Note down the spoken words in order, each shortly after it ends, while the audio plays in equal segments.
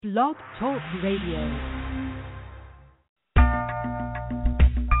Blog Talk Radio.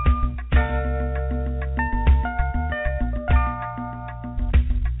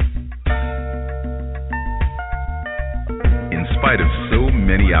 In spite of so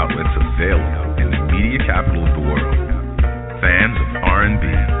many outlets available in the media capital of the world, fans of R&B,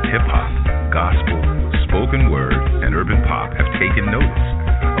 hip-hop, gospel, spoken word, and urban pop have taken notice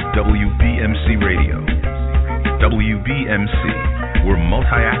of WBMC Radio. WBMC, we're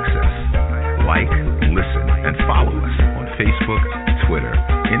multi-access. Like, listen, and follow us on Facebook, Twitter,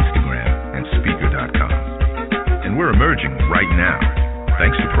 Instagram, and Speaker.com. And we're emerging right now,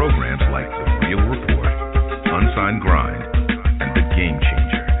 thanks to programs like The Real Report, Unsigned Grind, and The Game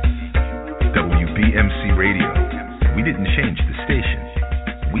Changer. WBMC Radio. We didn't change the station.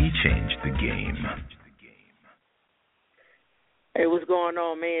 We changed the game. Hey, what's going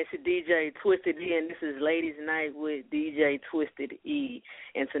on, man? It's your DJ Twisted E, and this is Ladies Night with DJ Twisted E.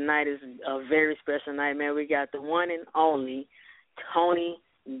 And tonight is a very special night, man. We got the one and only Toni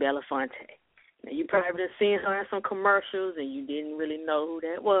Belafonte. Now, you probably have seen her in some commercials, and you didn't really know who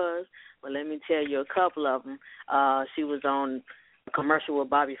that was. But let me tell you a couple of them. She was on a commercial with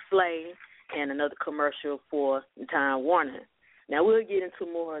Bobby Flay and another commercial for Time Warner. Now, we'll get into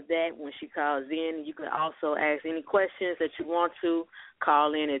more of that when she calls in. You can also ask any questions that you want to.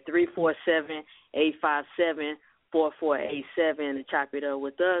 Call in at 347-857-4487 to chop it up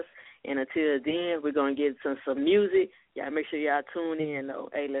with us. And until then, we're going to get some music. Y'all make sure y'all tune in, though.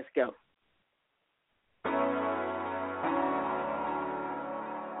 Hey, let's go.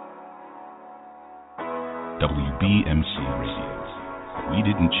 WBMC Radio. We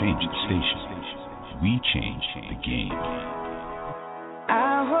didn't change the station. We changed the game.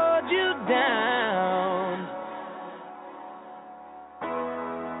 I'll hold you down.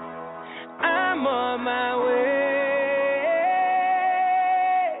 I'm on my way.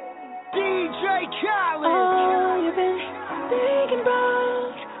 DJ Khaled. Oh, you've been thinking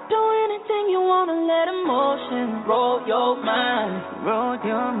about doing anything you wanna, let emotion roll your mind. Roll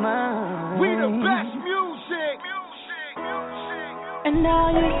your mind. We the best music. And now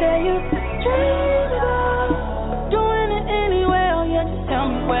you say you dream about doing it anyway. Tell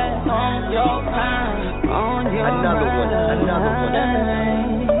me what's on your mind, another one.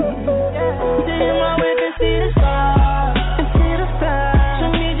 See my way and see the stars,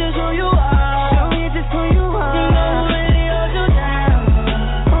 Show me just who you are, You know who really holds you down,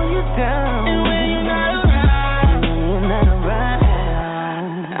 And when you're not around,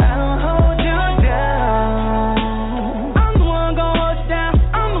 I don't hold you down. I'm the one gon' hold you down.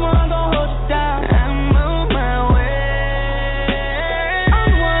 I'm on my way.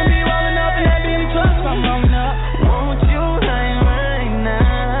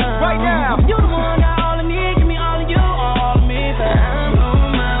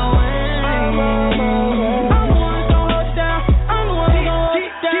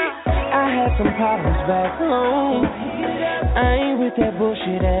 Back home, I ain't with that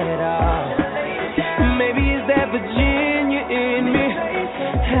bullshit at all. Maybe it's that Virginia in me.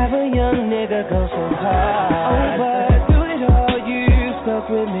 Have a young nigga go so hard. Oh, but through it all, you stuck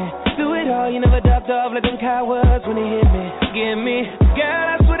with me. Through it all, you never dropped off like them cowards when they hit me. Give me, girl,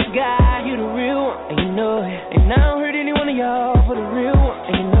 I swear to God, you the real one, and you know it. And I don't hurt any one of y'all for the real one,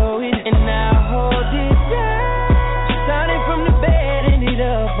 and you know it. And I'll hold it down. Starting from the bed, ended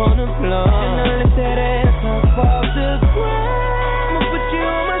up on the floor. And I let that ass up off the ground. I'ma put you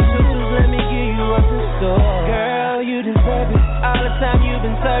on my shoulders, let me get you up the store. Girl, you deserve it. All the time you've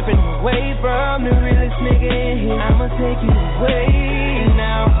been surfing away from the realest nigga in here. I'ma take you away. And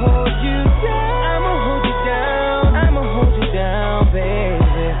I'll hold you down. I'ma hold you down. I'ma hold you down,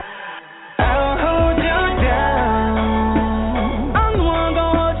 baby. I'll hold you down. I'm the one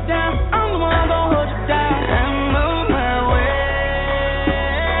gon' hold you down. I'm the one gon' hold you down. I'm on my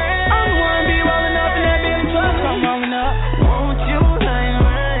way. I'm the one be rolling up in that big truck. I'm rolling up. Won't you line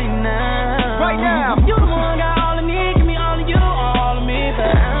right now? Right now. You the one got all of me. Give me all of you, all of me. But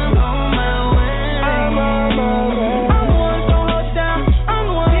I'm on my way. I'm on my way. I'm the one gon' hold you down. I'm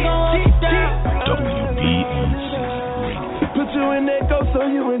the one gon' hold you down. WBMC Radio. Put you in that go so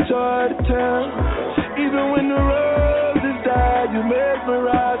you enjoy the town. Even when the roses die, you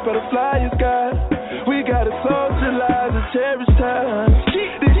mesmerize by the flyer sky. We gotta socialize and cherish time.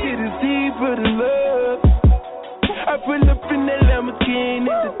 This shit is deeper than love. I pull up in that Lamborghini,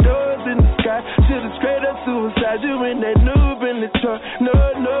 the doors in the sky. Should've straight up suicide. You in that noob in the truck, no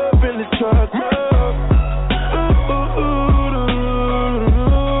noob in the truck, no.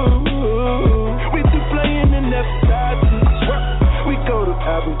 We too playing and never stop to. We go to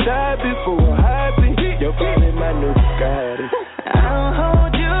Abu Dhabi for a hobby. Your body, my new Scotty. I'll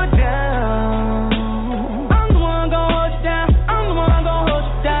hold you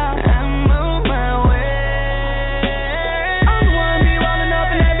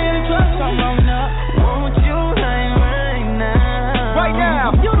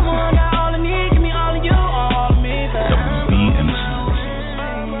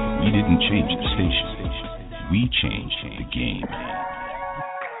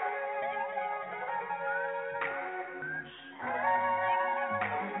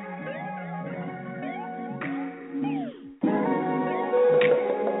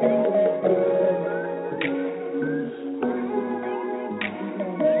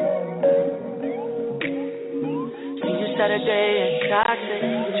that they ain't toxic,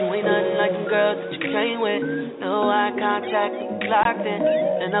 but you ain't nothing like them girls that you came with. No eye contact, locked in.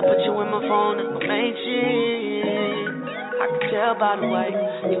 And I put you in my phone and my main shit. I can tell by the way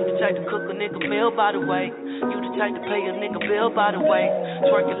you the type to cook a nigga meal by the way. You the type to pay a nigga bill by the way.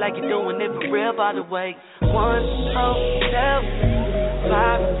 Twerk it like you doing it for real by the way. 1 hotel,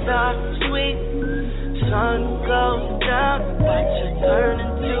 5-star suite. Sun goes down, watch her turn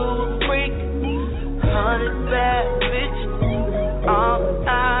into a freak. 100 bad bitches, all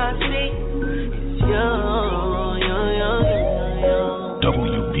I see is you.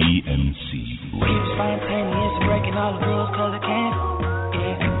 WBMC. Keep spontaneous, breaking all the rules cause I can.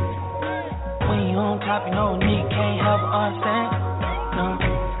 Yeah. When you on top, you know a nigga can't help but understand. No.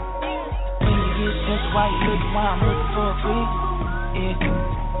 When you get sick, why you looking, why I'm looking for a free. Yeah.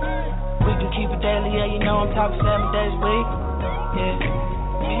 We can keep it daily, yeah, you know I'm talking 7 days a week. Yeah.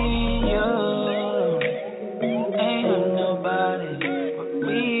 Me and you ain't hurt nobody, but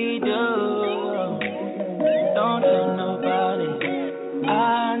we do. Don't tell nobody.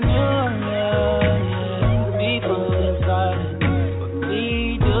 I knew before it started, but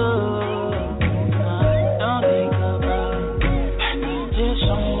we do. Don't think about it. Just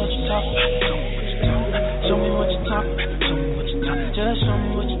show me what you talk about. Show me what you talk about. Show me what you talk. Just show me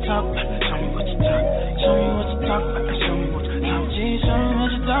what you talk about. Show me what you talk. Show me what you talk about. Show me what you talk. Just show me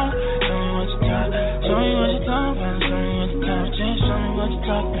what you talk. Show me what you talk. Show me what you talk about. Show me what you talk. Just show me what you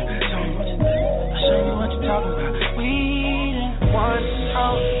talk about. Show me what you talk. Show me what you talk about. We 1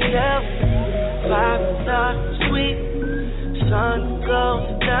 hotel, 5-star suite. Sun goes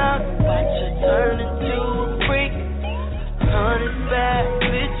down, watch her turn into a freak. 100 bad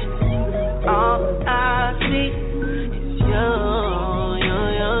bitches, all I see is you.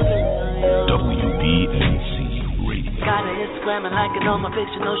 WBMC Radio. Got her Instagram and liking on my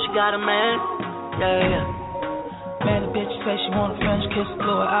picture, know she got a man. Yeah. man, the bitch say she want a French kiss,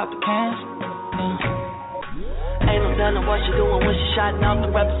 blow her out the cans. Ain't no telling what she doing when she shotting out the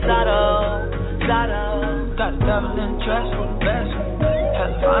reposado. Got the devil in the dress for the best.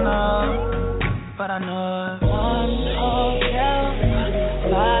 Hell if I know, but I know it. One hotel,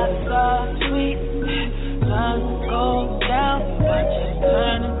 5-star suite. Sun goes down, watch it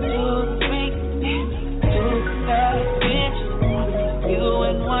turn into a freak. 2 bad bitches, you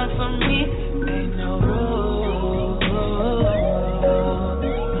and one for me. Ain't no rule.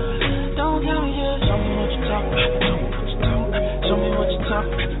 Don't tell me just show me what you talk about. Show me what you talk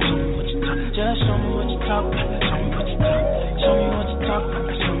about. Show me what you talk. Just show me what you talk about. Show me what you talk. Show me what you talk about.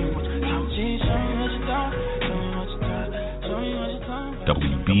 Show me what you talk. Gee, show me what you talk. Show me what you talk. Show me what you talk.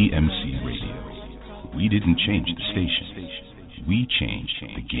 WBMC Radio. We didn't change the station. We changed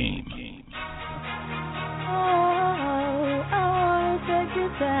the game. Oh, I wanna take you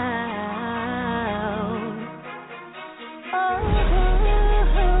down. Oh, I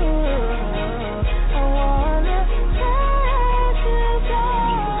wanna take you down.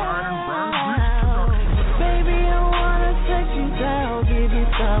 Baby, I wanna take you down. Give you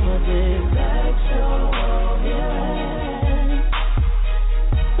some of this sexual, yeah.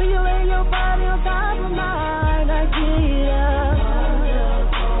 Will you lay your body on top of mine? I get up.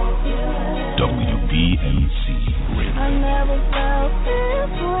 WBMC Radio. I never felt this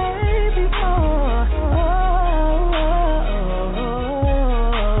way before.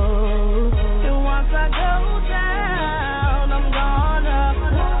 And once I go down, I'm gonna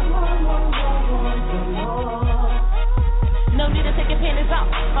want some more. No need to take your panties off.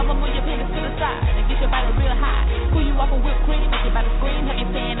 Mama, move your panties to the side and get your body real high. Pull you off a whipped cream, make your body scream. Have you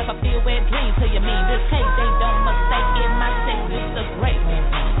saying if I feel wet dreams? Tell you mean this case, they don't mistake in my sex is the great.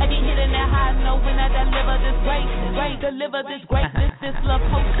 I get hit in that high note when I deliver this great, deliver this greatness, this love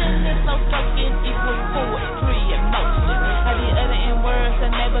potion, this slow stroking equals poetry and motion. I be uttering words the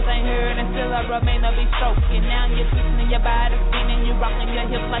neighbors ain't heard and still I remain to be stroking. Now you're twisting your body, spinning, you rocking your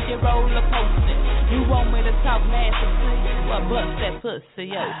hips like you're roller coasting. You want me to talk nasty to you? Well, bust that pussy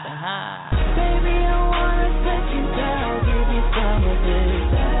open, huh? Baby, I wanna take you down, give you some of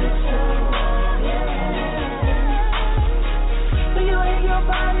this action. Will you lay your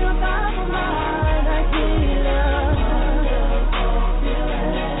body on top of mine? I get up.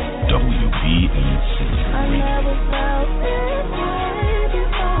 WBMC I never felt this way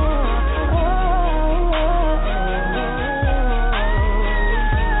before.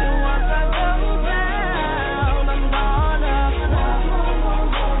 And once I go down, I'm gonna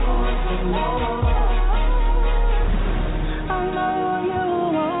want some more. I know you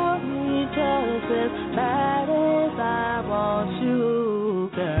want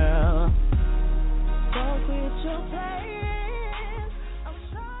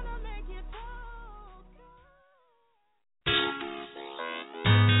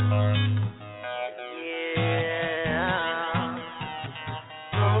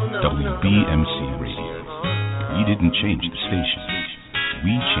WBMC Radio. We didn't change the station.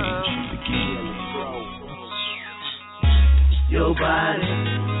 We changed the game. Your body,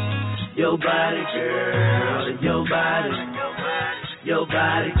 girl, your body, girl, your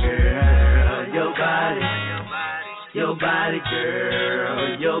body, girl,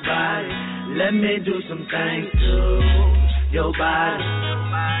 your body. Let me do some things to your body,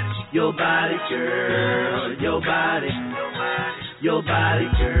 girl, your body, girl, your body,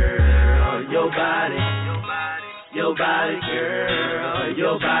 girl,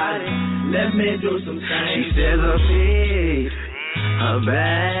 your body. Let me do some things. She says her feet, her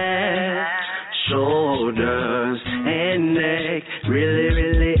back, shoulders, and neck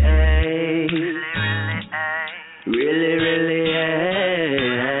really ache. Really ache.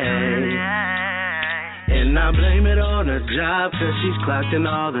 And I blame it on her job, cause she's clocking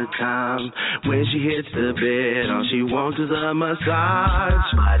all the time. When she hits the bed, all she wants is a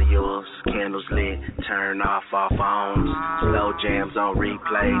massage. Adios, candles lit, turn off our phones. Slow jams on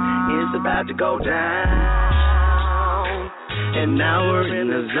replay, it's about to go down. And now we're in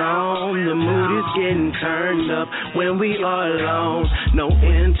the zone, the mood is getting turned up. When we are alone, no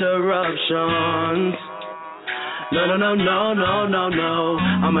interruptions. No,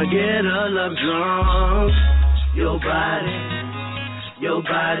 I'ma get a love drunk. Your body, girl, your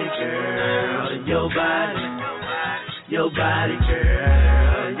body, girl,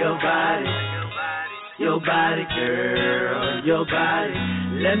 your body.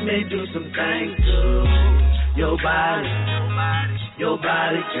 Let me do some things to your body,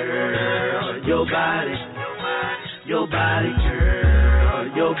 girl, your body, girl,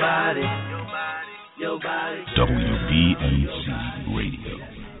 your body. WBMC Radio.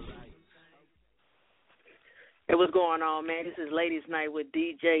 Hey, what's going on, man? This is Ladies Night with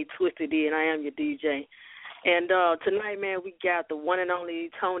DJ Twisted E, and I am your DJ. And tonight, man, we got the one and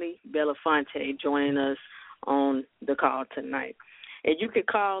only Toni Belafonte joining us on the call tonight. And you can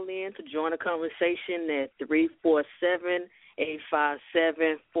call in to join the conversation at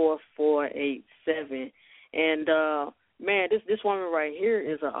 347-857-4487. And, man, this woman right here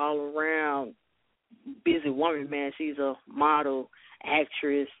is an all-around busy woman, man. She's a model,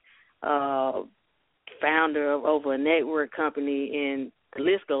 actress, founder of over a network company, and the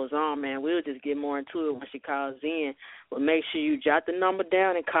list goes on, man. We'll just get more into it when she calls in. But make sure you jot the number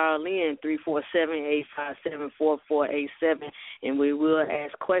down and call in, 347-857-4487, and we will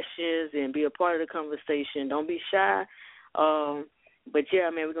ask questions and be a part of the conversation. Don't be shy. But, yeah,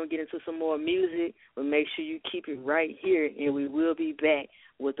 man, we're going to get into some more music, but make sure you keep it right here, and we will be back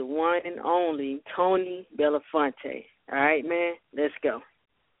with the one and only Toni Belafonte. All right, man? Let's go.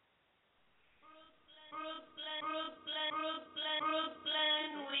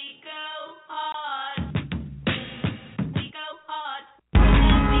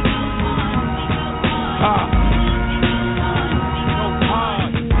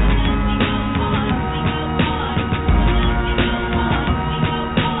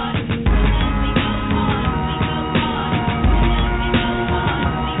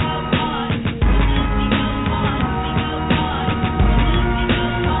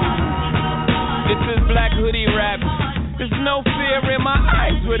 No fear in my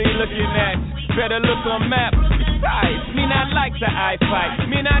eyes, what he looking at? Better look on map. Besides, me not like the eye fight.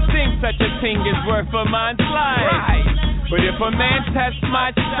 Me not think such a thing is worth a man's life. Right. But if a man tests my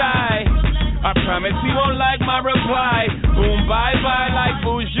style, I promise he won't like my reply. Boom, bye-bye like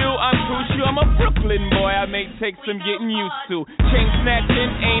Boujou. I'm crucial, I'm a Brooklyn boy. I may take some getting used to. Chain snatching,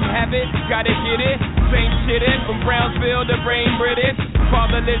 ain't have it, gotta get it. Same shit in from Brownsville to Brain British.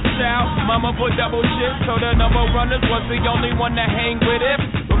 Fatherless child, mama put double shift, so the number runners was the only one to hang with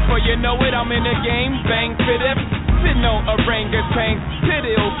it. Before you know it, I'm in the game, bang fit it. Sit no orangutan,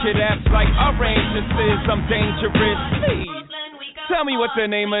 diddle kidnaps like arrangements. I'm dangerous. Please, tell me what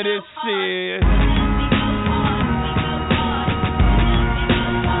the name of this shit.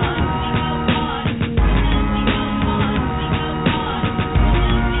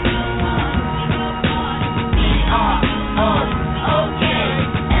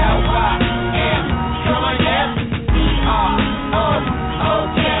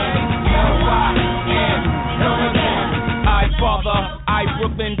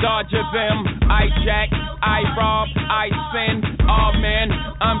 Brooklyn Dodger them, I jack, I rob, I sin. Oh man,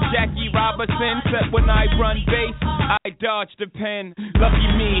 I'm Jackie Robinson. charge the pen. Lucky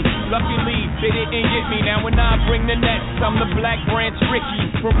me, luckily they didn't get me. Now when I bring the nets, I'm the Black Branch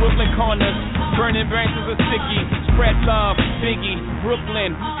Ricky from Brooklyn corners. Burning branches are sticky. Spread love, Biggie,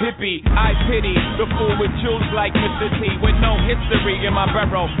 Brooklyn, hippie. I pity the fool with jewels like Mr. T, with no history in my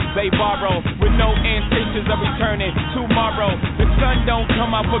barrel. They borrow with no intentions of returning tomorrow. The sun don't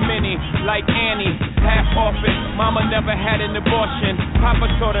come out for many, like Annie, half orphan. Mama never had an abortion. Papa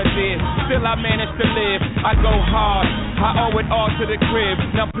taught her did. Still I managed to live. I go hard. I owe it all to the crib.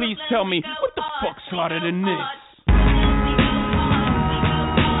 Now please tell me, what the fuck's harder than this?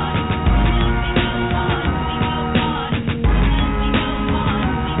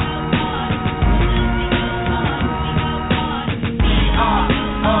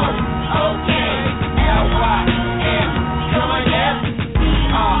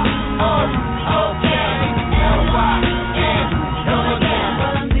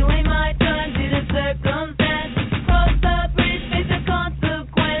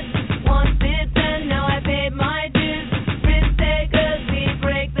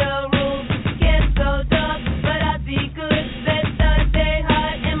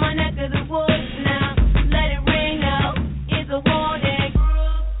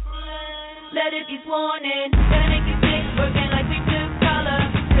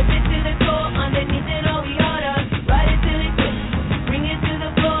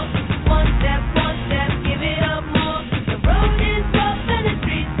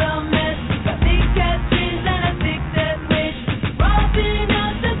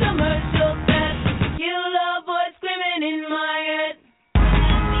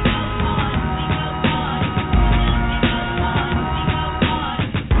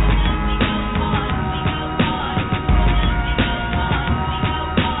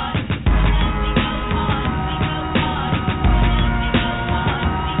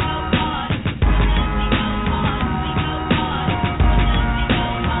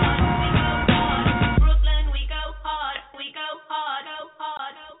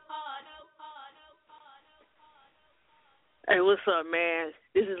 Hey, what's up, man?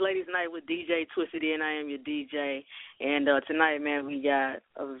 This is Ladies Night with DJ Twisted E, and I am your DJ. And tonight, man, we got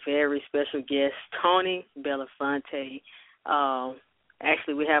a very special guest, Toni Belafonte.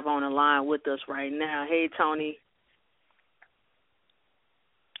 Actually, we have on the line with us right now. Hey, Toni.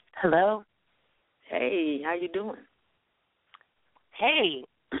 Hello. Hey, how you doing? Hey.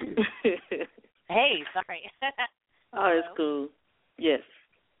 Hey, sorry. Oh, it's cool. Yes.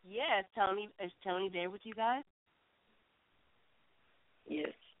 Yes, Toni. Is Toni there with you guys?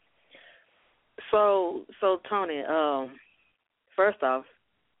 Yes. So Toni, first off,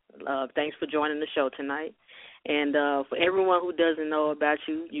 thanks for joining the show tonight. And for everyone who doesn't know about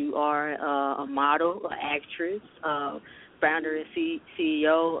you, you are a model, an actress, founder and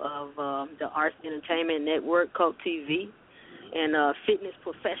CEO of the Arts Entertainment Network, Coke TV, and fitness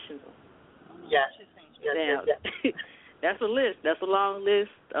professional. Yes. That's a list. That's a long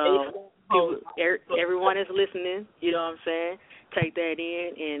list. Everyone is listening. You know what I'm saying? Take that in,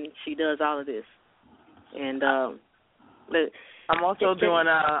 and she does all of this. And I'm also doing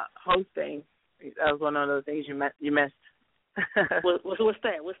hosting. That was one of those things you missed. What's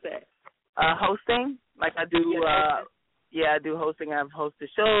that? Hosting. Like I do. I do hosting. I've hosted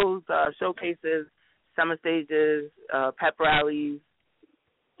shows, showcases, summer stages, pep rallies,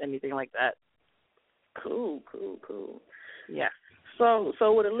 anything like that. Cool. Yeah. So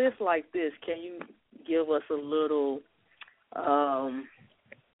with a list like this, can you give us a little?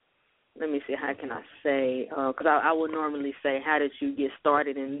 Let me see, how can I say, because I would normally say, how did you get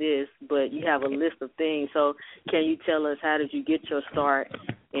started in this, but you have a list of things, so can you tell us how did you get your start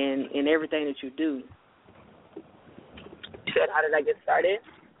in everything that you do? You said, how did I get started?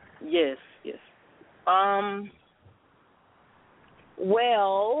 Yes.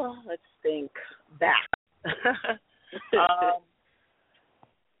 Well, let's think back.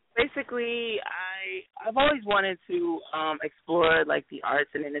 Basically, I've always wanted to explore like the arts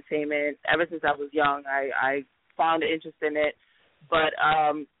and entertainment. Ever since I was young, I found an interest in it. But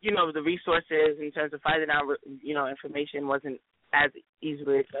the resources in terms of finding out information wasn't as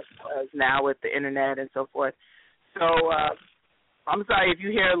easily accessible as now with the internet and so forth. So I'm sorry if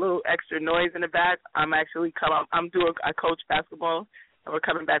you hear a little extra noise in the back. I coach basketball, and we're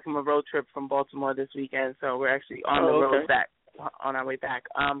coming back from a road trip from Baltimore this weekend. So we're actually on the road back. On our way back.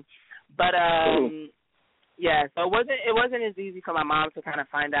 Yeah, so it wasn't as easy for my mom to kind of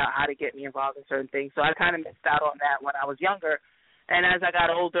find out how to get me involved in certain things. So I kind of missed out on that when I was younger. And as I got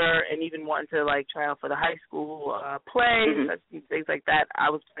older and even wanting to like try out for the high school plays, things like that, I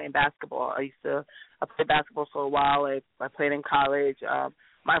was playing basketball. I played basketball for a while. I played in college.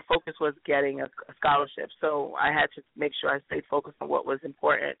 my focus was getting a scholarship. So I had to make sure I stayed focused on what was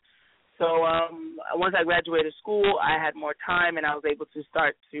important. So once I graduated school, I had more time, and I was able to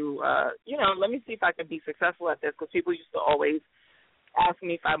start to, let me see if I could be successful at this, because people used to always ask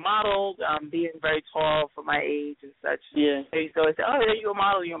me if I modeled, being very tall for my age and such. Yeah. They used to always say, oh, yeah, you're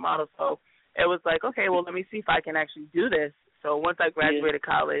a model. So it was like, okay, well, let me see if I can actually do this. So once I graduated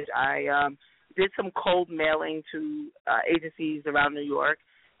college, I did some cold mailing to agencies around New York,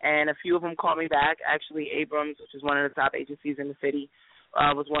 and a few of them called me back. Actually, Abrams, which is one of the top agencies in the city,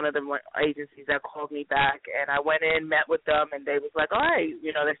 was one of the agencies that called me back. And I went in, met with them, and they was like, all right,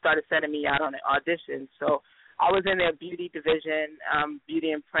 they started sending me out on auditions. So I was in their beauty division,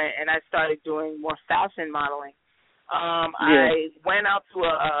 beauty and print, and I started doing more fashion modeling. I went out to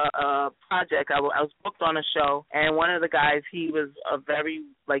a project. I was booked on a show, and one of the guys, he was a very,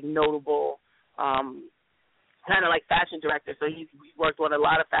 notable kind of fashion director. So he worked on a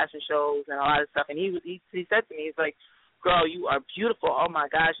lot of fashion shows and a lot of stuff. And he said to me, he's like, girl, you are beautiful. Oh, my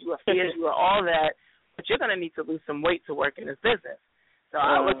gosh, you are fierce. You are all that. But you're going to need to lose some weight to work in this business. So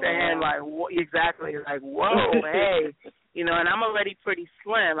I looked at him whoa, hey. And I'm already pretty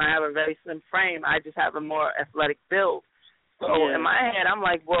slim. I have a very slim frame. I just have a more athletic build. So in my head, I'm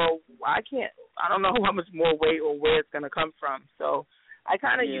like, well, I don't know how much more weight or where it's going to come from. So I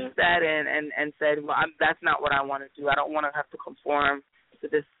kind of used that and said, well, that's not what I want to do. I don't want to have to conform to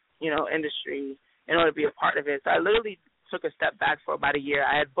this, industry in order to be a part of it. So I literally took a step back for about a year.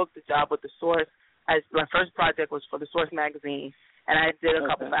 I had booked a job with The Source. My first project was for The Source magazine, and I did a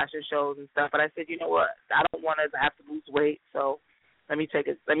couple fashion shows and stuff. But I said, you know what, I don't want to have to lose weight, so let me take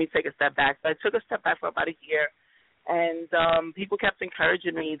a step back. So I took a step back for about a year, and people kept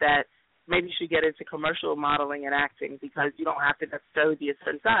encouraging me that maybe you should get into commercial modeling and acting, because you don't have to necessarily be a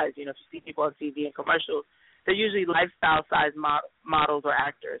certain size. If you see people on TV and commercials, they're usually lifestyle-sized models or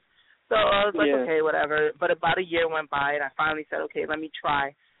actors. So I was like, okay, whatever. But about a year went by, and I finally said, okay, let me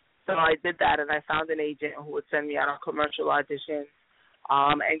try. So I did that, and I found an agent who would send me out on commercial auditions,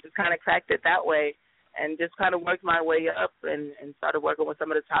 and just kind of cracked it that way, and just kind of worked my way up and started working with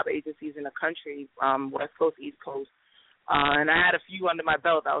some of the top agencies in the country, West Coast, East Coast. And I had a few under my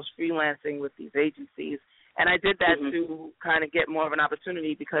belt. I was freelancing with these agencies, and I did that to kind of get more of an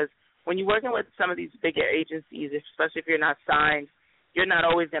opportunity, because when you're working with some of these bigger agencies, especially if you're not signed, you're not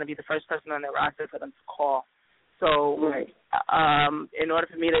always going to be the first person on their roster for them to call. So in order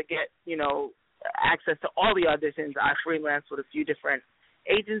for me to get, access to all the auditions, I freelanced with a few different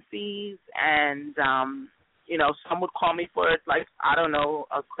agencies, and, some would call me for, a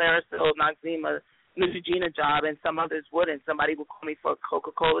Clarasville, Noxzema, Neutrogena job, and some others wouldn't. Somebody would call me for a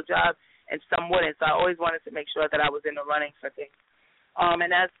Coca-Cola job, and some wouldn't. So I always wanted to make sure that I was in the running for things.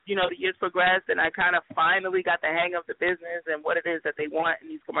 And as, the years progressed, and I kind of finally got the hang of the business and what it is that they want in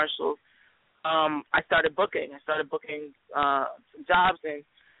these commercials, I started booking. Some jobs, and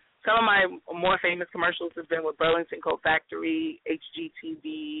some of my more famous commercials have been with Burlington Coat Factory,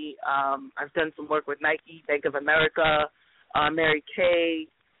 HGTV. I've done some work with Nike, Bank of America, Mary Kay,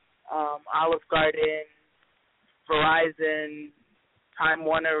 Olive Garden, Verizon. Time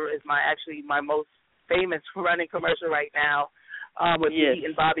Warner is my most famous running commercial right now. With Pete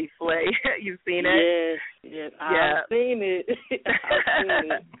and Bobby Flay. You've seen it? Yes. I've seen it.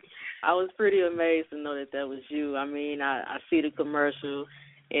 I was pretty amazed to know that was you. I mean, I see the commercial,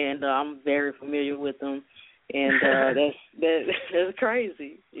 and I'm very familiar with them, and that's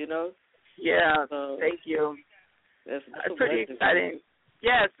crazy, Yeah, thank you. That's it's pretty exciting.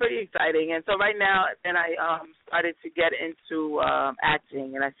 Yeah, it's pretty exciting. And so right now, then I started to get into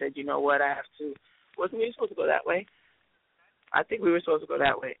acting, and I said, you know what, I have to. Wasn't we supposed to go that way? I think we were supposed to go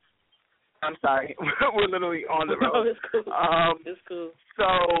that way. I'm sorry. We're literally on the road. Oh, it's cool. It's cool.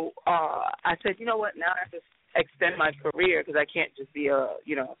 So I said, you know what, now I have to extend my career, because I can't just be a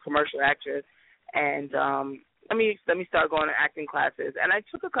commercial actress. And let me start going to acting classes. And I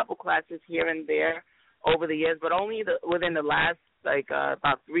took a couple classes here and there over the years, but only within the last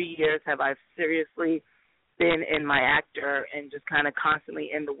about 3 years have I seriously been in my actor and just kind of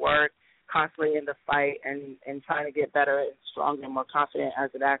constantly in the work, constantly in the fight, and trying to get better and stronger and more confident as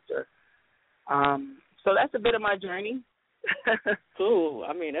an actor. So that's a bit of my journey. Cool.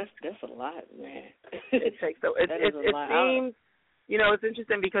 I mean, that's a lot, man. It takes it seems, it's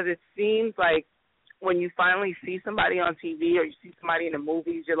interesting, because it seems like when you finally see somebody on TV or you see somebody in the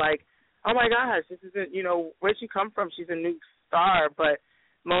movies, you're like, oh my gosh, this isn't, where'd she come from? She's a new star, but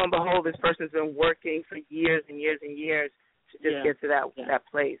lo and behold, this person's been working for years and years and years to just get to that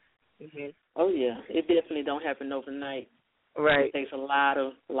place. Mm-hmm. Oh yeah, it definitely don't happen overnight. Right. It takes a lot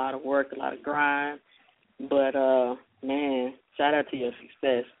of work, a lot of grind, But man, shout out to your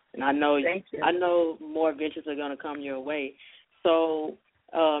success. And I know more ventures are gonna come your way. So,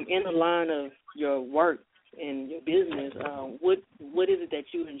 in the line of your work and your business, what is it that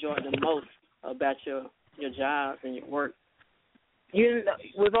you enjoy the most about your jobs and your work?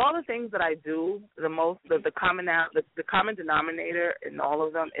 With all the things that I do, the common denominator in all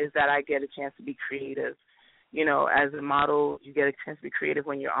of them is that I get a chance to be creative. You know, as a model, you get a chance to be creative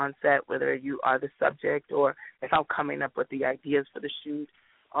when you're on set, whether you are the subject or if I'm coming up with the ideas for the shoot.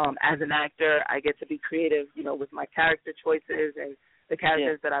 As an actor, I get to be creative, you know, with my character choices and the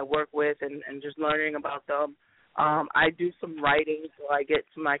characters that I work with and just learning about them. I do some writing, so I get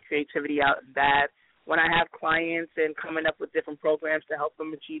my creativity out in that. When I have clients and coming up with different programs to help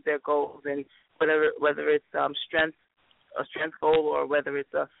them achieve their goals, and whether it's a strength goal or whether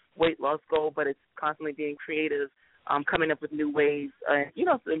it's a weight loss goal, but it's constantly being creative, coming up with new ways, you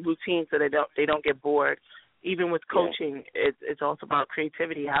know, some routines so they don't get bored. Even with coaching, it's also about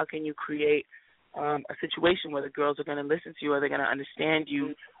creativity. How can you create a situation where the girls are going to listen to you, or they're going to understand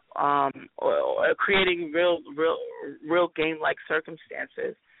you, or creating real game-like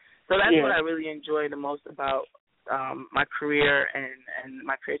circumstances. So that's what I really enjoy the most about my career and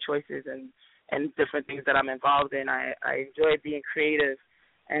my career choices and different things that I'm involved in. I enjoy being creative,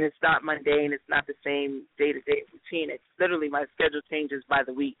 and it's not mundane. It's not the same day-to-day routine. It's literally my schedule changes by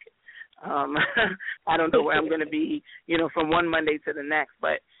the week. I don't know where I'm going to be, you know, from one Monday to the next,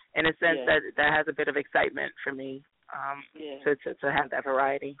 but in a sense that has a bit of excitement for me to have that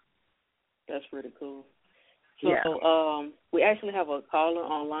variety. That's pretty cool. So we actually have a caller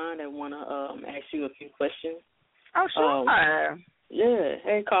online that want to ask you a few questions. Oh, sure.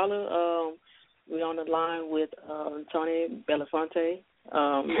 Hey, caller. We're on the line with Toni Belafonte.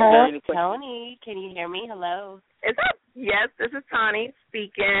 Hello, Toni. Can you hear me? Hello. Yes, this is Toni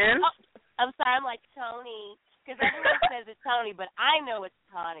speaking. Oh, I'm sorry, I'm like Toni, because everyone says it's Toni, but I know it's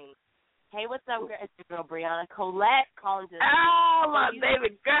Toni. Hey, what's up, girl? It's your girl, Brianna Colette, calling to... Oh, my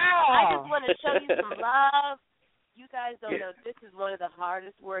baby girl. I just want to show you some love. You guys don't know, this is one of the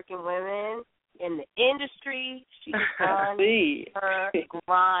hardest working women in the industry. She's on her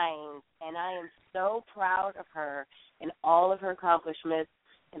grind, and I am so proud of her and all of her accomplishments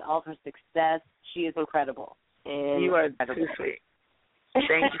and all of her success. She is incredible. And you are too sweet. Thank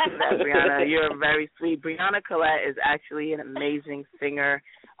you for that, Brianna. You're very sweet. Brianna Colette is actually an amazing singer.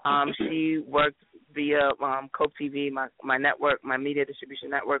 She worked via Cope TV, my network, my media distribution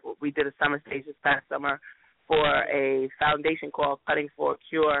network. We did a summer stage this past summer for a foundation called Cutting for a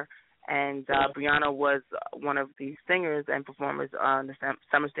Cure, and Brianna was one of the singers and performers on the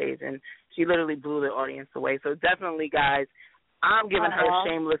summer stage, and she literally blew the audience away. So definitely, guys, I'm giving her a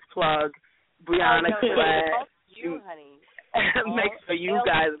shameless plug. Brianna Colette. You, honey. Make sure you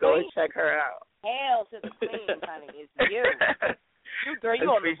guys go and check her out. Hail to the queen, honey. It's you. You, girl, you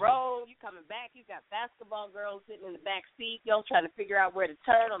on the road. You coming back. You got basketball girls sitting in the back seat. Y'all trying to figure out where to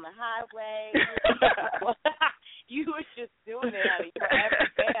turn on the highway. You was just doing it, honey.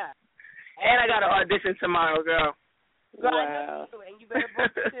 And I got an audition tomorrow, girl. Girl, wow. I know, and you better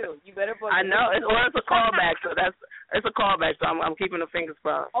book it too. You better book it. I know. It's a callback, so it's a callback. So I'm keeping the fingers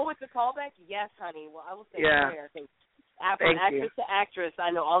crossed. Oh, it's a callback? Yes, honey. Well, I will say prayer. Thank From you. actress to actress,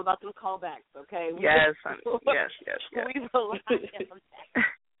 I know all about them callbacks. Okay. Yes, honey. Yes. We will rely on that.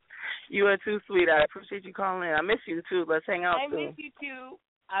 You are too sweet. I appreciate you calling in. I miss you too. Let's hang out soon.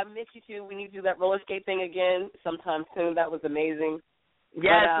 I miss you too. We need to do that roller skate thing again sometime soon. That was amazing.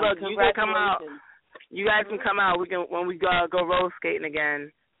 Yes, look, you can come out. You guys can come out. We can when we go roller skating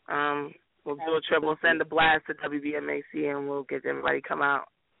again. We'll do a trip. We'll send a blast to WBMAC and we'll get everybody come out.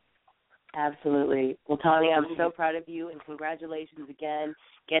 Absolutely. Well, Toni, I'm so proud of you and congratulations again.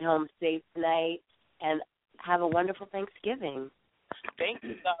 Get home safe tonight and have a wonderful Thanksgiving. Thank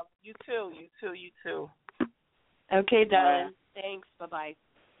you, darling. You too. Okay, darling. Thanks. Bye-bye.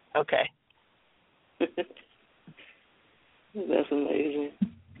 Okay. That's amazing.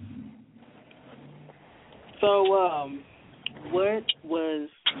 So, what was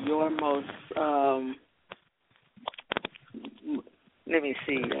your most, let me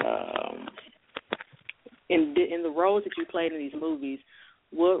see, in the roles that you played in these movies,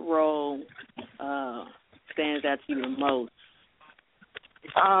 what role stands out to you the most?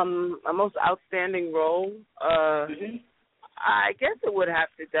 My most outstanding role, I guess it would have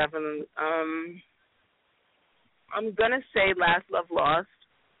to definitely, I'm gonna say Last Love Lost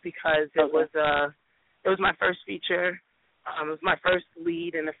because it was my first feature. It was my first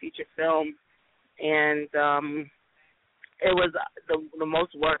lead in a feature film, and it was the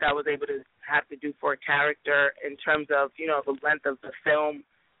most work I was able to have to do for a character in terms of the length of the film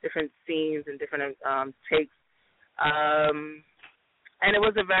different scenes and different takes. And it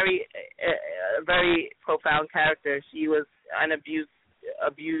was a very profound character. She was an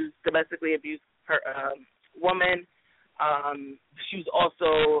domestically abused woman. She was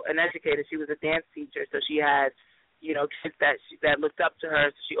also an educator. She was a dance teacher, so she had, kids that looked up to her.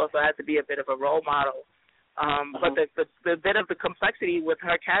 So she also had to be a bit of a role model. But the bit of the complexity with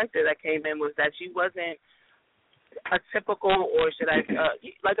her character that came in was that she wasn't a typical, or should I,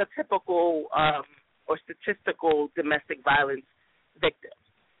 like a typical or statistical domestic violence victim.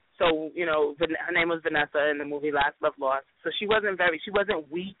 So, her name was Vanessa in the movie Last Love Lost. So she wasn't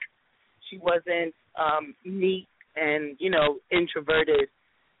weak. She wasn't neat and, introverted,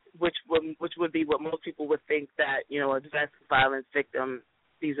 which would be what most people would think that, a domestic violence victim,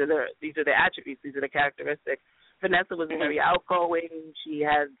 these are the attributes, these are the characteristics. Vanessa was very outgoing. She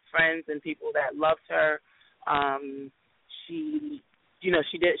had friends and people that loved her. She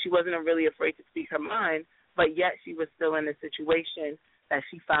wasn't really afraid to speak her mind, but yet she was still in a situation that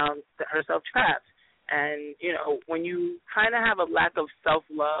she found herself trapped. And, when you kind of have a lack of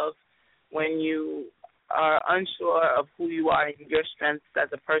self-love, when you are unsure of who you are and your strengths as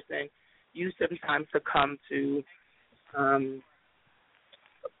a person, you sometimes succumb to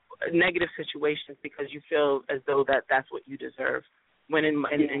negative situations because you feel as though that's what you deserve. When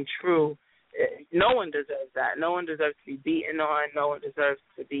in true, no one deserves that. No one deserves to be beaten on. No one deserves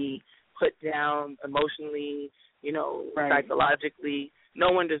to be put down emotionally, psychologically. No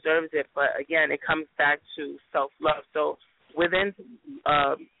one deserves it. But again, it comes back to self-love. So within,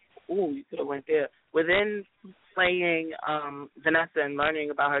 you could have went there. Within playing Vanessa and learning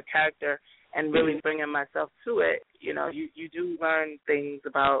about her character and really bringing myself to it, you do learn things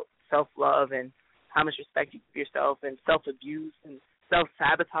about self-love and how much respect you give yourself and self-abuse and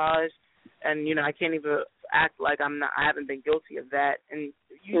self-sabotage. And, I can't even act like I haven't been guilty of that. And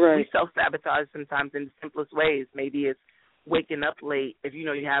we self-sabotage sometimes in the simplest ways. Maybe it's waking up late if you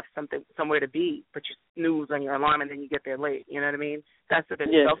have somewhere to be, but you snooze on your alarm and then you get there late. You know what I mean? That's a bit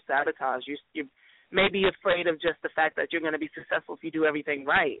of self-sabotage. You're maybe afraid of just the fact that you're going to be successful if you do everything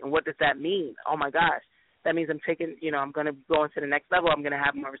right. And what does that mean? Oh, my gosh. That means I'm going to go into the next level. I'm going to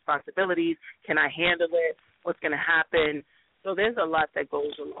have more responsibilities. Can I handle it? What's going to happen? So there's a lot that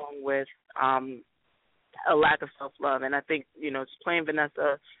goes along with a lack of self-love. And I think, just playing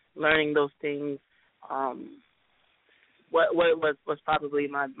Vanessa, learning those things, what was probably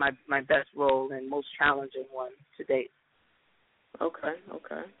my best role and most challenging one to date. Okay.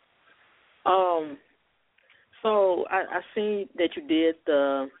 So I seen that you did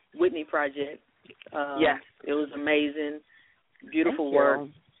the Whitney Project. Yes. It was amazing, beautiful work.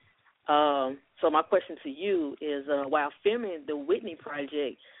 So my question to you is, while filming the Whitney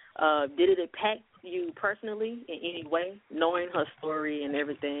Project, did it impact you personally in any way, knowing her story and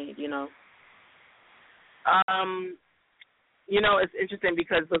everything, It's interesting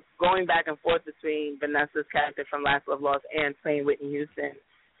because going back and forth between Vanessa's character from Last Love Lost and playing Whitney Houston,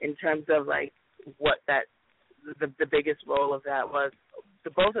 in terms of like what the biggest role of that was,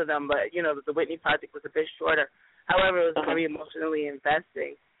 to both of them, but the Whitney Project was a bit shorter. However, it was very emotionally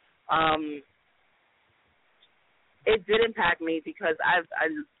investing. It did impact me because I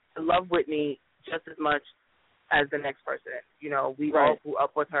love Whitney just as much as the next person. We all grew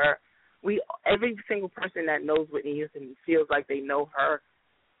up with her. Every single person that knows Whitney Houston feels like they know her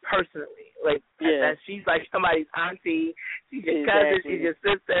personally. Like that she's like somebody's auntie, she's your cousin, she's your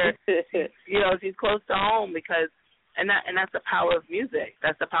sister. She's close to home because and that's the power of music.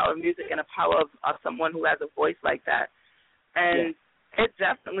 That's the power of music and the power of someone who has a voice like that. And it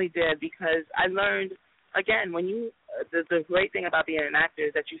definitely did, because I learned, again, when the great thing about being an actor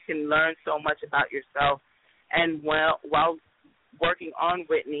is that you can learn so much about yourself. And while working on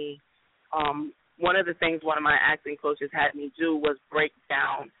Whitney, one of the things one of my acting coaches had me do was break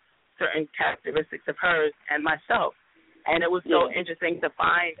down certain characteristics of hers and myself. And it was so interesting to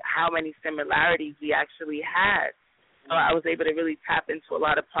find how many similarities we actually had. So I was able to really tap into a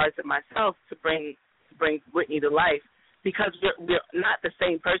lot of parts of myself to bring Whitney to life, because we're not the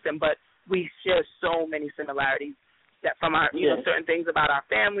same person, but we share so many similarities that from our, certain things about our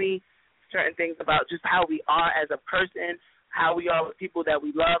family, certain things about just how we are as a person, how we are with people that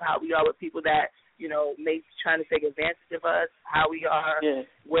we love, how we are with people that, may be trying to take advantage of us, how we are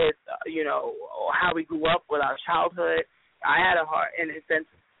with, how we grew up with our childhood. I had a hard, in a sense,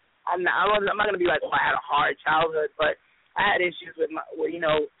 I'm not going to be like, I had a hard childhood, but I had issues with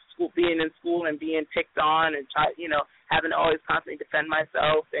being in school and being picked on and having to always constantly defend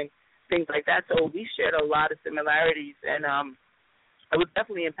myself and things like that. So we shared a lot of similarities, and it was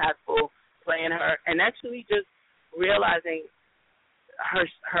definitely impactful playing her, and actually just realizing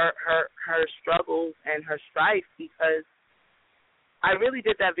her struggles and her strife, because I really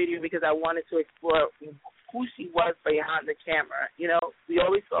did that video because I wanted to explore who she was behind the camera. You know, we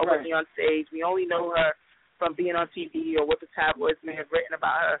always saw Whitney on stage. We only know her from being on TV or what the tabloids may have written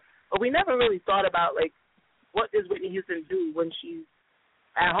about her. But we never really thought about, like, what does Whitney Houston do when she's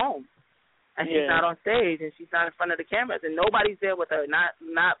at home and she's not on stage and she's not in front of the cameras and nobody's there with her,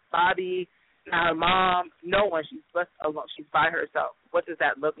 not Bobby, not her mom, no one. She's just alone. She's by herself. What does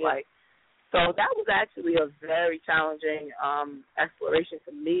that look like? So that was actually a very challenging exploration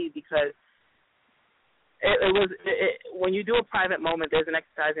for me, because it was when you do a private moment, there's an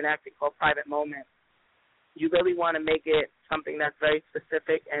exercise in acting called private moment. You really want to make it something that's very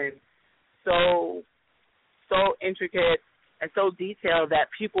specific and so intricate and so detailed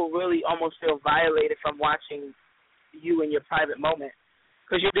that people really almost feel violated from watching you in your private moment,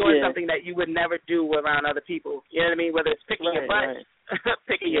 because you're doing something that you would never do around other people. You know what I mean? Whether it's picking your butt,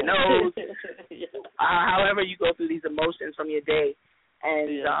 picking your nose, however you go through these emotions from your day.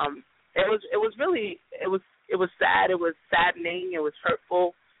 And it was sad. It was saddening. It was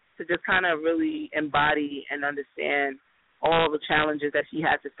hurtful to just kind of really embody and understand all the challenges that she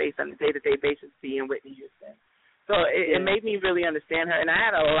had to face on a day-to-day basis being Whitney Houston. So it made me really understand her, and I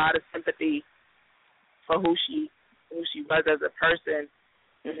had a lot of sympathy for who she was as a person,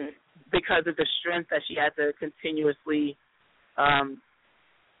 because of the strength that she had to continuously,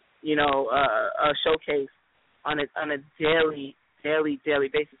 showcase on a daily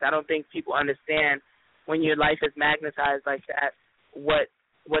basis. I don't think people understand when your life is magnetized like that what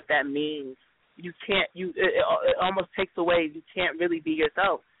that means. It almost takes away. You can't really be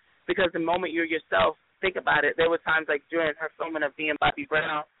yourself, because the moment you're yourself, think about it. There were times like during her filming of being Bobby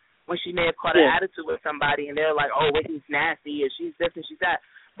Brown when she may have caught an attitude with somebody and they're like, oh, Whitney's nasty or she's this and she's that.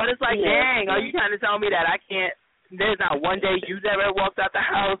 But it's like, dang, are you trying to tell me that I can't? There's not one day you've ever walked out the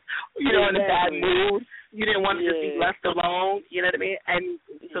house, in a bad mood. You didn't want to just be left alone. You know what I mean? And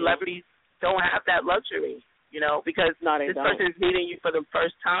celebrities don't have that luxury, because this person's meeting you for the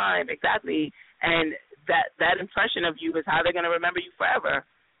first time. Exactly. And that impression of you is how they're going to remember you forever.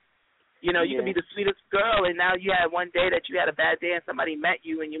 You can be the sweetest girl, and now you had one day that you had a bad day and somebody met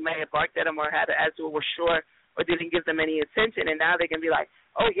you and you may have barked at them or had an attitude, were short, or didn't give them any attention, and now they can be like,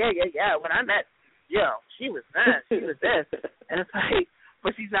 oh, yeah, when I met, she was that, she was this. And it's like,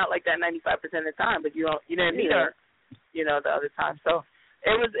 but she's not like that 95% of the time, but you didn't meet her, the other time. So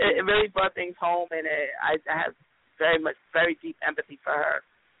it really brought things home, and I have very deep empathy for her.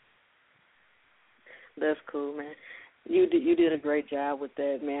 That's cool, man. You did a great job with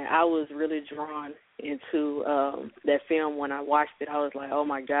that, man. I was really drawn into that film when I watched it. I was like, oh,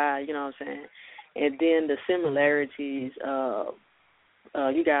 my God, you know what I'm saying? And then the similarities,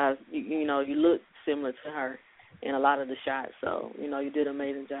 you guys, you look similar to her in a lot of the shots. So, you did an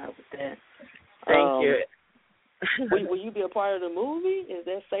amazing job with that. Thank you. Will you be a part of the movie? Is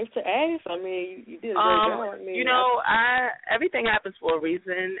that safe to ask? I mean, you did a great job. Everything happens for a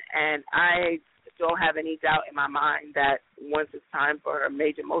reason, and I don't have any doubt in my mind that once it's time for a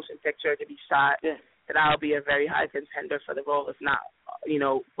major motion picture to be shot, that I'll be a very high contender for the role, if not,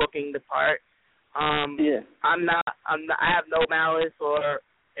 booking the part. I have no malice or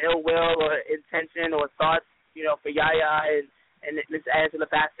ill will or intention or thoughts, for Yaya and Miss Angela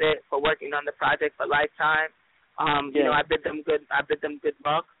Bassett for working on the project for Lifetime. I bid them good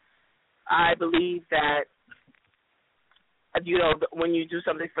luck. I believe that when you do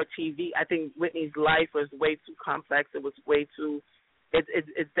something for TV, I think Whitney's life was way too complex. It was way too.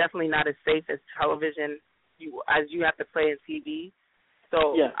 It's definitely not as safe as television. As you have to play in TV.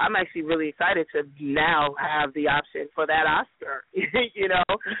 So I'm actually really excited to now have the option for that Oscar.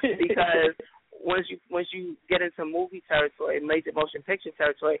 Because once you get into movie territory, major motion picture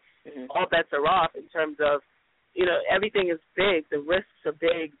territory, all bets are off in terms of everything is big. The risks are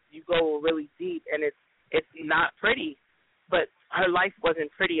big. You go really deep, and it's not pretty. But her life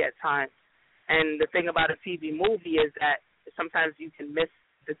wasn't pretty at times. And the thing about a TV movie is that sometimes you can miss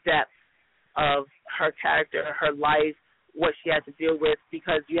the depth of her character, her life, what she had to deal with,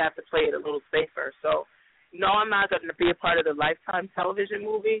 because you have to play it a little safer. So, no, I'm not going to be a part of the Lifetime television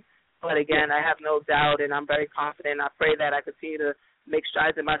movie. But, again, I have no doubt, and I'm very confident. I pray that I continue to make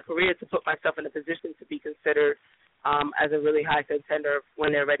strides in my career to put myself in a position to be considered as a really high contender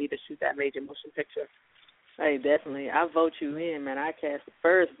when they're ready to shoot that major motion picture. Hey, definitely. I vote you in, man. I cast the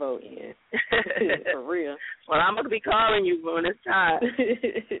first vote in. For real. Well, I'm going to be calling you when it's time.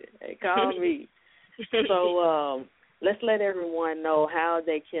 Hey, call me. So let's let everyone know how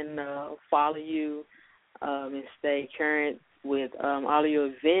they can follow you and stay current with all of your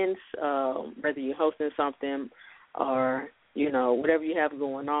events, whether you're hosting something or whatever you have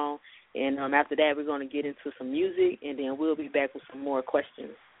going on. And after that, we're going to get into some music, and then we'll be back with some more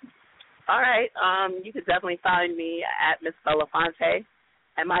questions. All right. You can definitely find me at Miss Belafonte,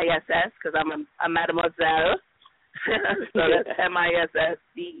 MISS, because I'm a mademoiselle. So that's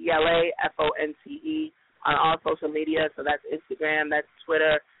MISSDELAFONTE on all social media. So that's Instagram, that's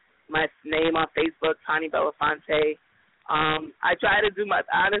Twitter, my name on Facebook, Toni Belafonte. I try to do my,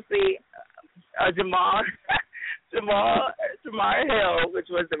 honestly, Jamar Hill, which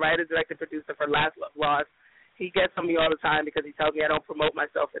was the writer, director, producer for Last Love Lost. He gets on me all the time because he tells me I don't promote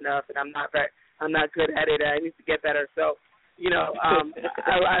myself enough, and I'm not good at it. I need to get better. So, I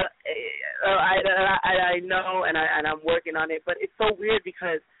know, and I'm working on it. But it's so weird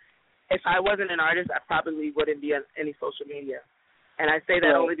because if I wasn't an artist, I probably wouldn't be on any social media. And I say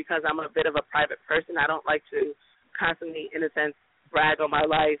that only because I'm a bit of a private person. I don't like to constantly, in a sense, brag on my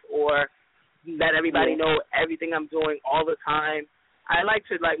life or let everybody know everything I'm doing all the time. I like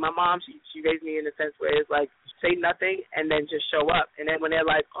to, like, my mom, she raised me in a sense where it's like, say nothing and then just show up. And then when they're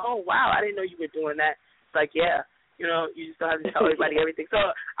like, oh, wow, I didn't know you were doing that. It's like, yeah, you just don't have to tell everybody everything. So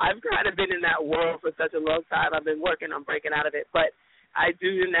I've kind of been in that world for such a long time. I've been working on breaking out of it. But I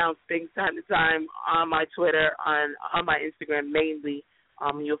do announce things time to time on my Twitter, on my Instagram mainly.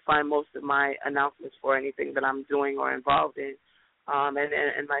 You'll find most of my announcements for anything that I'm doing or involved in.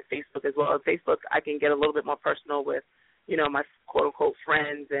 And my Facebook as well. On Facebook, I can get a little bit more personal with, my quote-unquote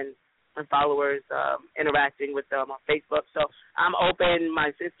friends and followers, interacting with them on Facebook. So I'm open.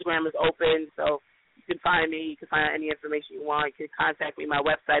 My Instagram is open. So you can find me. You can find out any information you want. You can contact me. My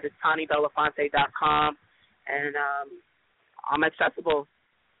website is ToniBelafonte.com. And I'm accessible.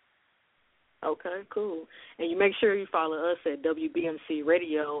 Okay, cool. And you make sure you follow us at WBMC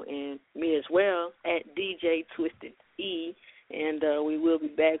Radio and me as well at DJ Twisted E. And we will be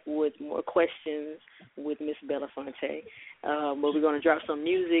back with more questions with Miss Belafonte. But we're going to drop some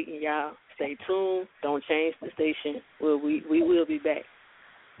music, and y'all stay tuned. Don't change the station. We will be back.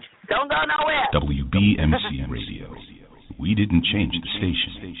 Don't go nowhere. WBMC Radio. We didn't change the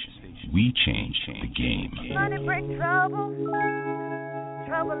station. We changed the game. Money bring trouble,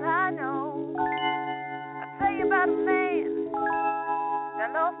 trouble I know. I tell you about a man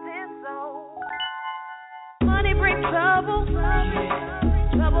that lost his soul. Money brings trouble,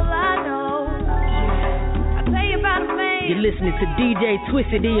 trouble I know. I tell you about a man. You're listening to DJ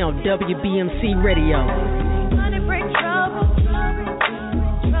Twisted E on WBMC Radio. Money brings trouble,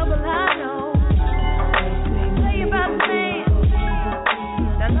 trouble I know. I tell you about a man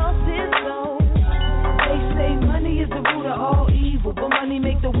that lost his soul. They say money is the root of all evil, but money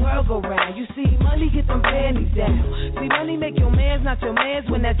make the world go round. You see, money get them panties down. See, money make your mans not your mans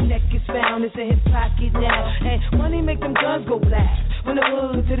when that check is found. It's in his pocket now. And money make them guns go blast. From the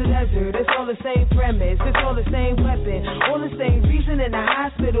hood to the desert, it's all the same premise. It's all the same weapon. All the same reason in the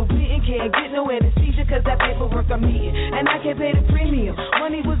hospital. Beating can't get no anesthesia because that paperwork I'm eating. And I can't pay the premium.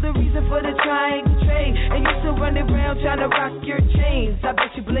 Money was the reason for the triangle trade. And you still running around trying to rock your chains. I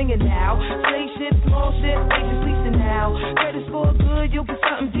bet you blinging now. Slave ships, small ships, they just leasing now. Credit score good, you'll get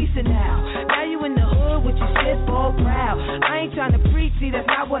something decent now. Now you in the hood with your shit all proud. I ain't trying to preach, see that's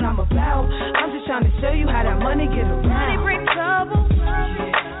not what I'm about. I'm just trying to show you how that money get around. Money brings trouble,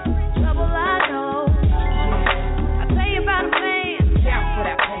 trouble I know. I tell you about a man down for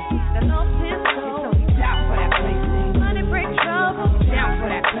that place that lost his soul. Down for that place. Money brings trouble, down for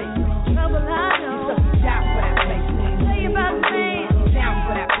that place. Trouble I know. Down for that place. Tell you about a man down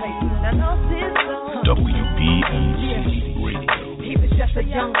for that place that lost his soul. WBMC Radio. He was just a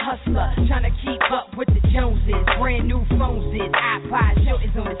young hustler trying to keep up with the Joneses. Brand new phones in, iPod,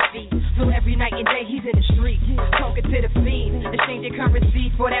 Jordans on his feet. So every night and day he's in the street talking to the fiends, exchanging currency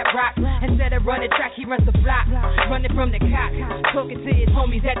for that rock. Instead of running track, he runs the block, running from the cops, talking to his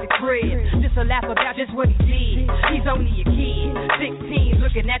homies at the crib, just to laugh about just what he did. He's only a kid, 16,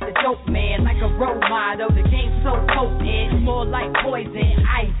 looking at the dope man like a role model. The game's so potent, more like poison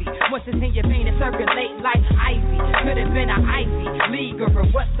ivy. Once it's in your vein, it circulate like ivy. Could have been an Ivy League or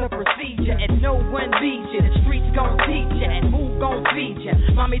what's the procedure? And no one leads you. The streets gon' teach you, and who gon' feed you?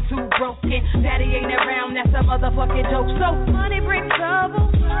 Mommy too broken, daddy ain't around. That's a motherfucking joke. So money brings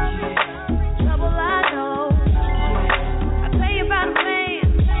trouble, trouble I know. I tell you about a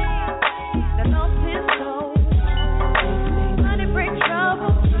man that lost his soul. Money brings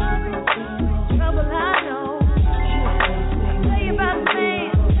trouble, trouble I know. I tell you about a man.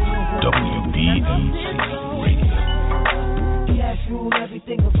 WBMC Radio. Cash rule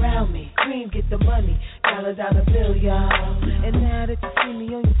everything around me. Cream get the money, dollar bill, y'all. And now that you see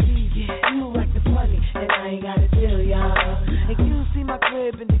me on your TV, you act the funny, and I ain't got a deal, y'all. And you see my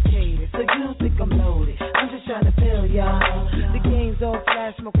crib indicator, so you think I'm loaded. I'm just trying to fill y'all. old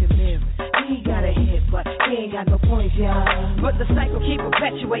flash smoking mirrors. He got a hit, but he ain't got no points, y'all. But the cycle keep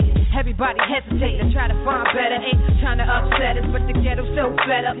perpetuating. Everybody hesitating, try to find better. Ain't trying to upset us, but the ghetto's so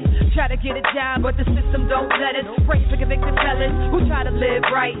fed up. Try to get a job, but the system don't let us. Pray for convicted fellas who try to live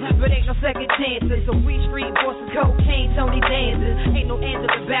right, but ain't no second chances. So we street bosses, cocaine, Tony dances. Ain't no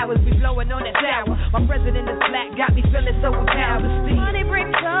Angela Bowers, we blowing on that tower. My president is black, got me feeling so empowered. Money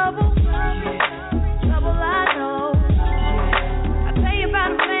brings trouble, trouble I know. I tell you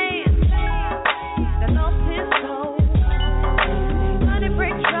about a man that lost his soul. Money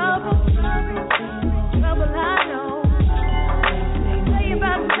brings trouble, trouble I know. I tell you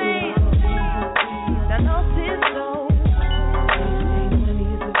about a man that lost his soul.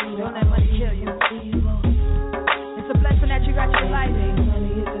 Don't let money kill you. It's a blessing that you got your life.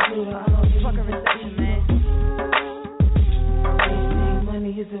 Fuck a recession, man.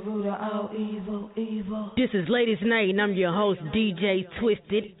 Money is the root of all evil, evil. This is Ladies Night, and I'm your host, DJ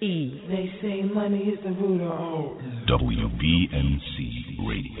Twisted E. They say money is the root of all. WBMC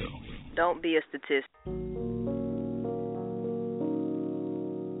Radio. Don't be a statistic.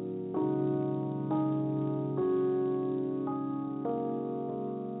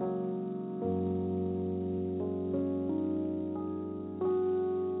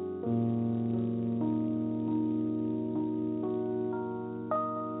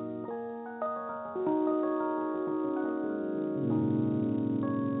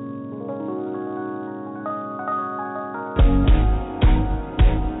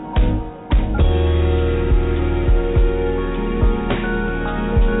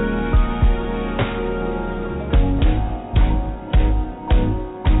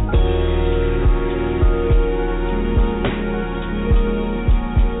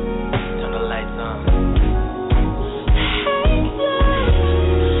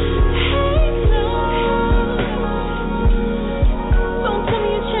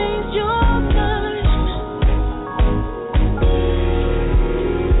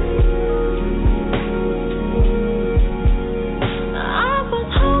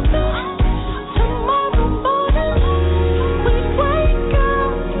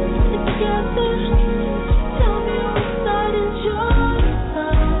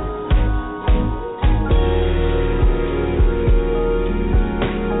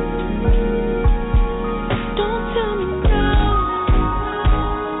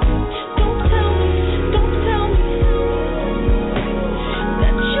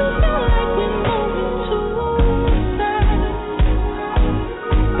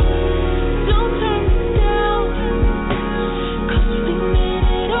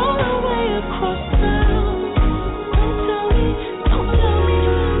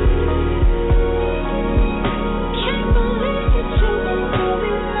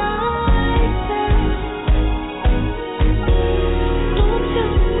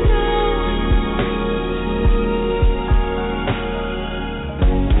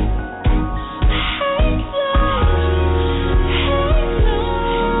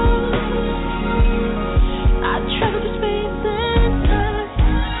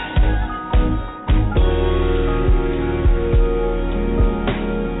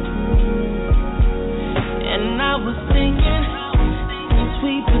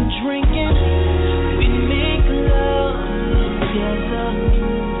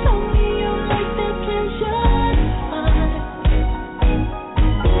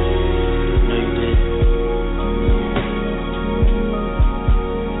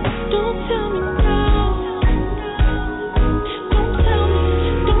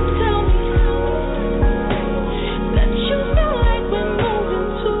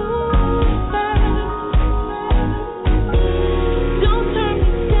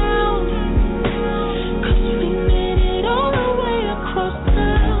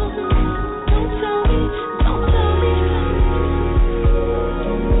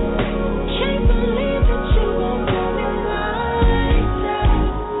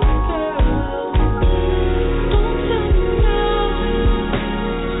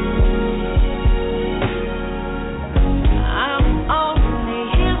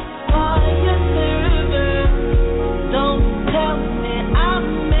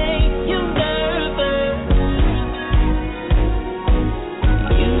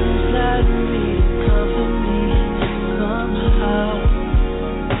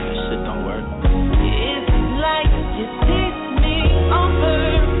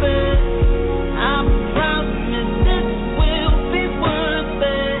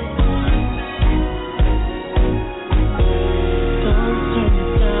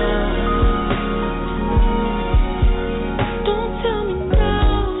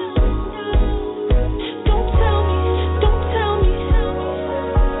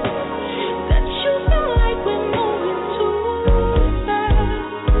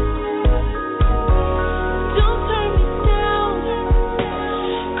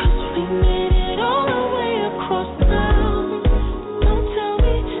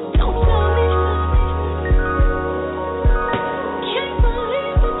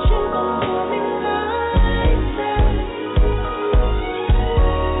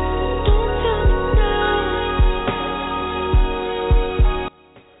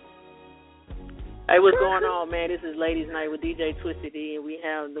 what's going on, man? This is Ladies Night with DJ Twisted E, and we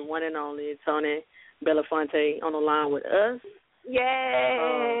have the one and only Toni Belafonte on the line with us.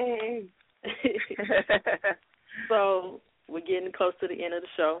 Yay! So we're getting close to the end of the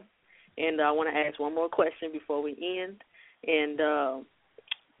show, and I want to ask one more question before we end. And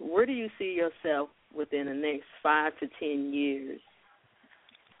where do you see yourself within the next 5 to 10 years?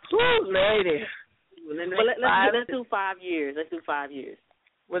 Ooh, lady. Let's do 5 years. Let's do 5 years.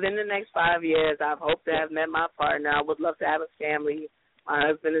 Within the next 5 years, I hope to have met my partner. I would love to have a family, my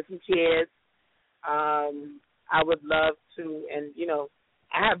husband and some kids. I would love to, and you know,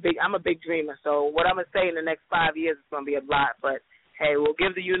 I'm a big dreamer. So what I'm gonna say in the next 5 years is gonna be a lot. But hey, we'll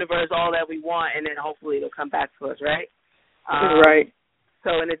give the universe all that we want, and then hopefully it'll come back to us, right? Right.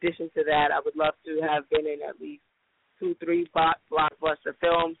 So in addition to that, I would love to have been in at least 2-3 blockbuster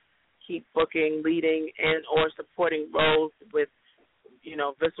films, keep booking, leading, and or supporting roles with, you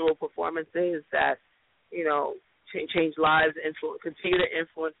know, visceral performances that, you know, change lives, continue to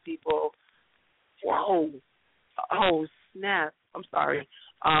influence people. Whoa. Oh, snap. I'm sorry.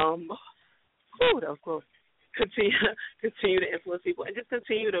 That was close. Continue to influence people and just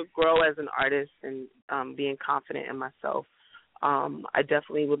continue to grow as an artist and being confident in myself. I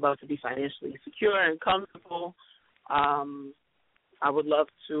definitely would love to be financially secure and comfortable. I would love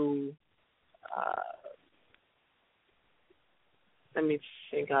to, let me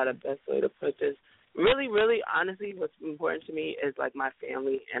think how the best way to put this. Really, really, honestly, what's important to me is like my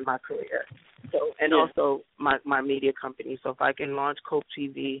family and my career. So, and also my media company. So if I can launch Cope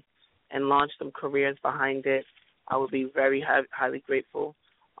TV and launch some careers behind it, I would be very highly grateful.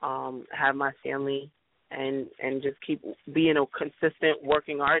 Have my family and just keep being a consistent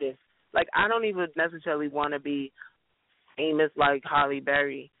working artist. Like, I don't even necessarily want to be famous like Halle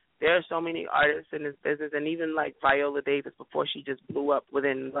Berry. There are so many artists in this business, and even like Viola Davis before she just blew up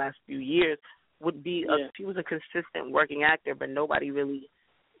within the last few years, she was a consistent working actor, but nobody really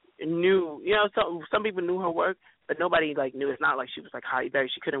knew. You know, some people knew her work, but nobody like knew. It's not like she was like Halle Berry.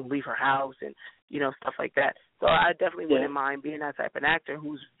 She couldn't leave her house and, you know, stuff like that. So I definitely wouldn't mind being that type of actor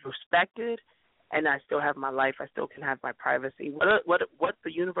who's respected, and I still have my life. I still can have my privacy. What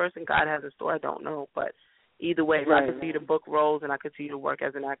the universe and God has in store, I don't know, but either way, if I continue to book roles and I continue to work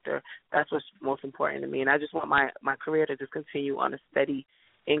as an actor, that's what's most important to me. And I just want my career to just continue on a steady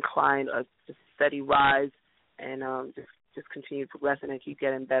incline, a steady rise, and just continue progressing and keep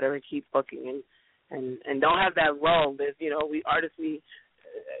getting better and keep booking and don't have that lull. There's, you know, we artists, we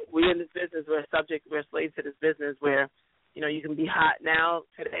in this business, we're slaves to this business where, you know, you can be hot now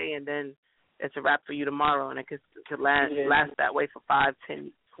today and then it's a wrap for you tomorrow, and it could last that way for 5,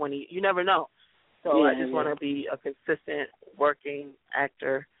 10, 20. You never know. So I just want to be a consistent working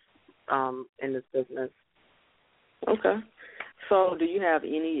actor in this business. Okay. So do you have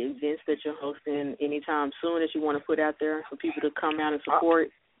any events that you're hosting anytime soon that you want to put out there for people to come out and support?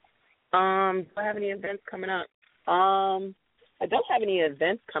 Do I have any events coming up? I don't have any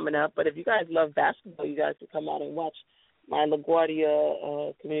events coming up, but if you guys love basketball, you guys can come out and watch my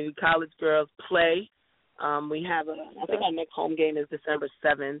LaGuardia Community College girls play. We have I think our next home game is December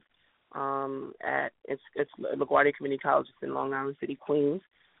 7th. It's LaGuardia Community College. It's in Long Island City, Queens.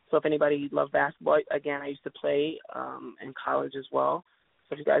 So if anybody loves basketball, again, I used to play in college as well.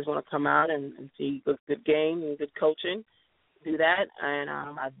 So if you guys want to come out and see good game and good coaching, do that. And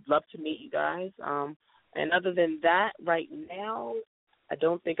I'd love to meet you guys. And other than that, right now, I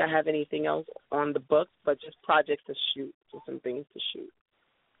don't think I have anything else on the books, but just projects to shoot, just some things to shoot.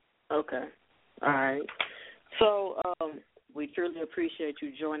 Okay. All right. So we truly appreciate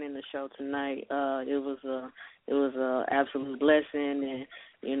you joining the show tonight. It was a absolute blessing, and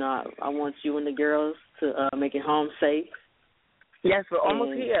you know I want you and the girls to make it home safe. Yes, we're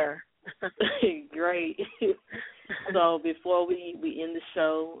almost here. Great. So before we end the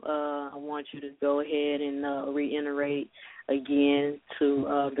show, I want you to go ahead and reiterate again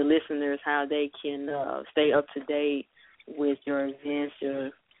to the listeners how they can stay up to date with your events,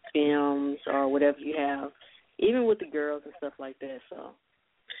 your films, or whatever you have, even with the girls and stuff like that. So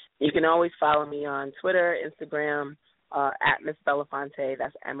you can always follow me on Twitter, Instagram, at Miss Belafonte.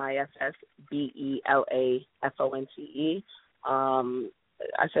 That's MissBelafonte.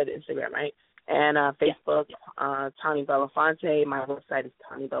 I said Instagram, right? And Facebook, Toni Belafonte. My website is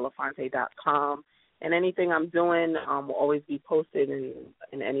ToniBelafonte.com. And anything I'm doing will always be posted in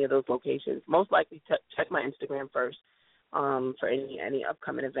any of those locations. Most likely check my Instagram first for any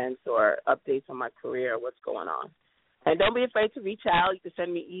upcoming events or updates on my career or what's going on. And don't be afraid to reach out. You can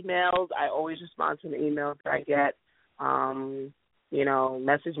send me emails. I always respond to the emails that I get.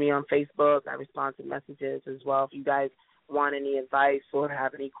 Message me on Facebook. I respond to messages as well. If you guys want any advice or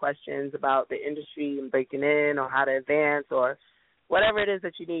have any questions about the industry and breaking in or how to advance or whatever it is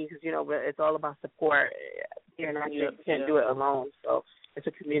that you need, because, it's all about support. You can't do it alone. So it's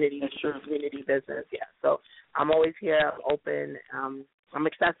a community business, yeah. So I'm always here. I'm open. I'm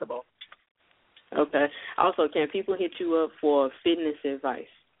accessible. Okay. Also, can people hit you up for fitness advice?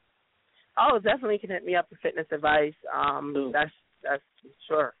 Oh, definitely can hit me up for fitness advice. That's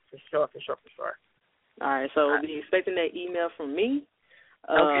for sure. All right, so we'll be expecting that email from me.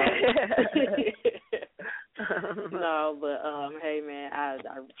 Okay. No, but hey, man, I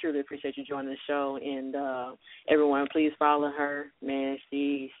truly appreciate you joining the show, and everyone, please follow her. Man,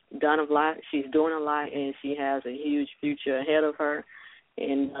 she's done a lot. She's doing a lot, and she has a huge future ahead of her.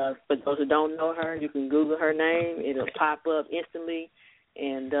 And for those who don't know her, you can Google her name. It'll pop up instantly.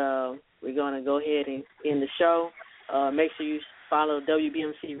 And we're going to go ahead and end the show. Make sure you follow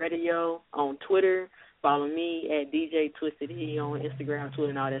WBMC Radio on Twitter. Follow me at DJ Twisted E on Instagram, Twitter,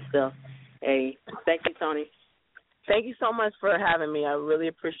 and all that stuff. Hey, thank you, Toni. Thank you so much for having me. I really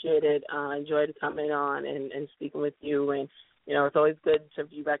appreciate it. I enjoyed coming on and speaking with you. And, it's always good to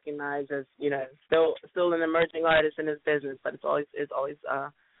be recognized as, still an emerging artist in this business, but it's always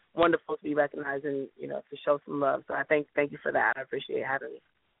wonderful to be recognized and, to show some love. So I thank you for that. I appreciate having me.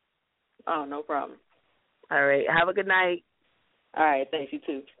 Oh, no problem. All right. Have a good night. All right. Thanks. You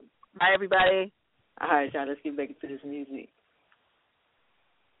too. Bye, everybody. All right, y'all. Let's get back into this music.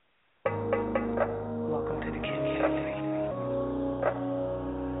 Welcome to the Kimmy Effect.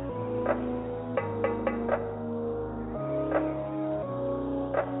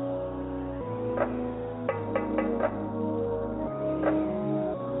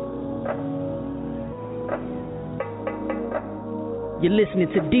 You're listening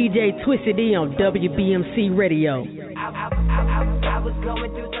to DJ Twisted E on WBMC Radio. I was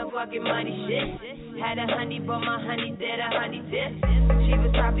going through some fucking money shit. Had a honey, but my honey did a honey dip. She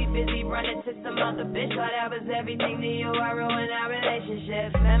was probably busy running to some other bitch. Thought I was everything to you. I ruined our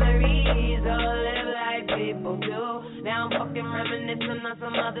relationship. Memories all live like people do. Now I'm fucking reminiscing on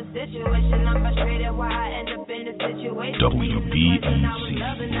some other situation. I'm frustrated why I end up in this situation. WBMC.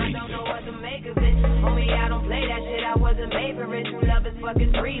 I don't know what to make of it. Homie, I don't play that shit. I wasn't made for it. True love is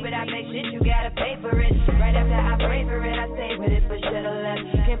fucking free, but I make shit, you gotta pay for it. Right after I pray for it, I stay with it, but should've left.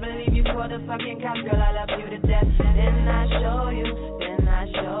 Can't believe you called the fucking cops, girl. I love you to death. Then I show you,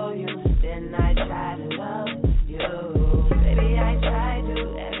 then I try to love you. Baby, I try to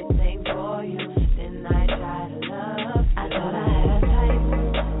do everything for you. Then I try to love. I thought I had a type,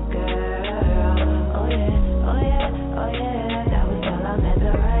 girl. Oh yeah, that was till I met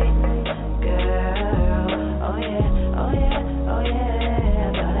the right girl. Oh yeah, I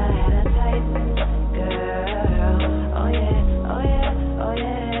thought I had a type, girl. Oh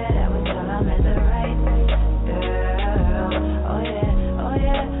yeah, that was till I met the right girl. Oh yeah.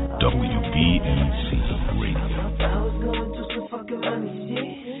 WBMC Radio. I was going through some fucking money shit.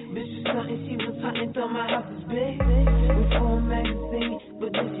 Bitch was something, she was hunting, thought my house was big. We for a magazine,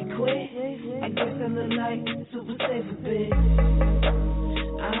 but then she quit. I guess I look like super safe a bitch.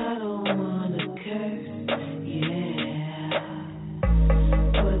 I don't wanna curse, yeah.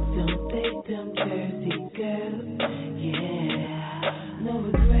 But don't they them Jersey girls, yeah. No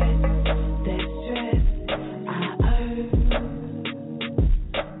regret, that stress I earned.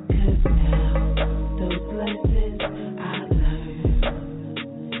 Cause now those lessons I learned.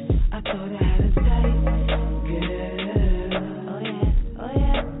 I thought I had a tight girl. Oh yeah.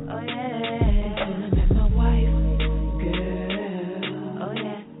 Until I met my wife, girl. Oh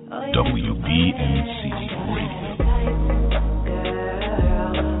yeah. WBMC Radio.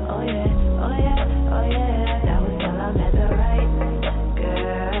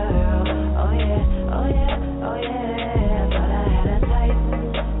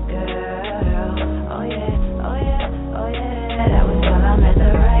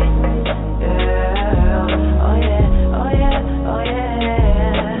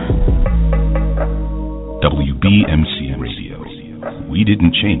 WBMC Radio. We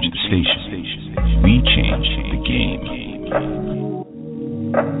didn't change the station. We changed the game.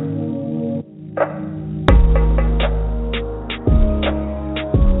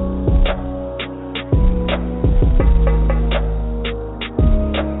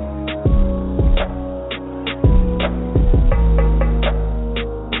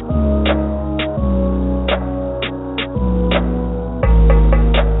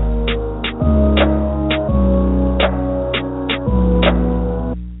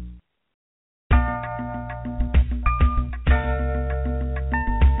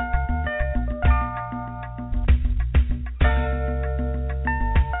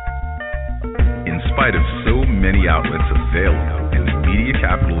 spite of so many outlets available in the media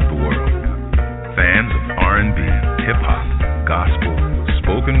capital of the world, fans of R&B, hip-hop, gospel,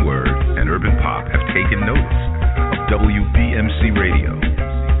 spoken word, and urban pop have taken notice of WBMC Radio.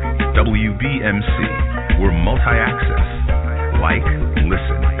 WBMC, we're multi-access. Like,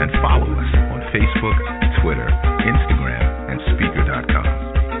 listen, and follow us on Facebook, Twitter, Instagram, and Speaker.com.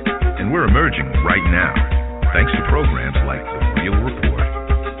 And we're emerging right now, thanks to programs like The Real Report,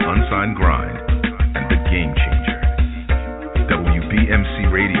 Unsigned Grind, and The Game Changer.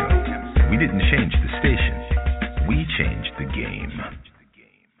 WBMC Radio. We didn't change the station. We changed the game.